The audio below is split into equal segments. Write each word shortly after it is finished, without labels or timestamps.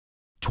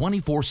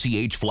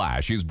24CH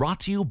Flash is brought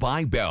to you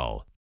by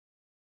Bell.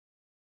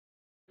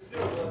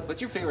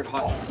 What's your favorite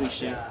hockey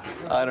cliche?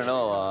 I don't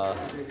know,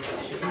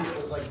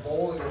 110%? Like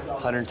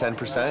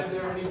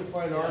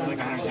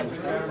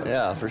 110%?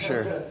 Yeah, for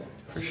sure.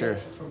 For sure.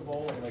 I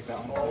like that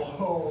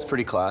one. It's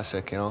pretty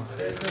classic, you know.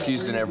 It's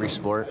used in every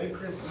sport.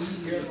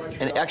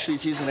 And actually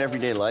it's used in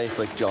everyday life,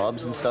 like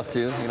jobs and stuff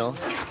too, you know.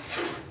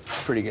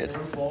 It's pretty good.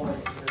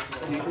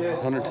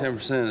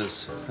 110%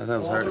 is, I thought it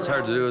was hard. It's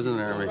hard to do, isn't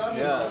it, Army?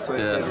 Yeah, that's what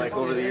I said. Like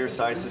over the years,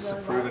 scientists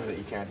have proven that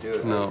you can't do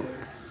it. No.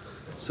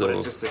 So But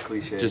it's just a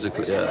cliche.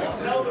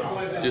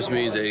 Yeah. Just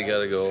means that you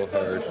gotta go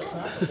hard.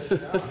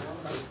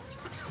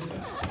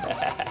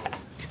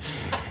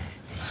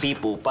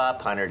 People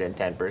pop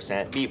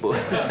 110%. People.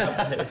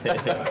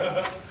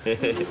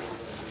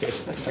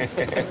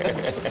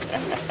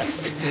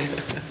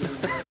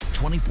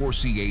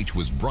 24CH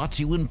was brought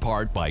to you in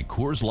part by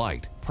Coors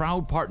Light,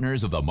 proud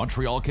partners of the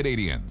Montreal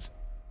Canadiens.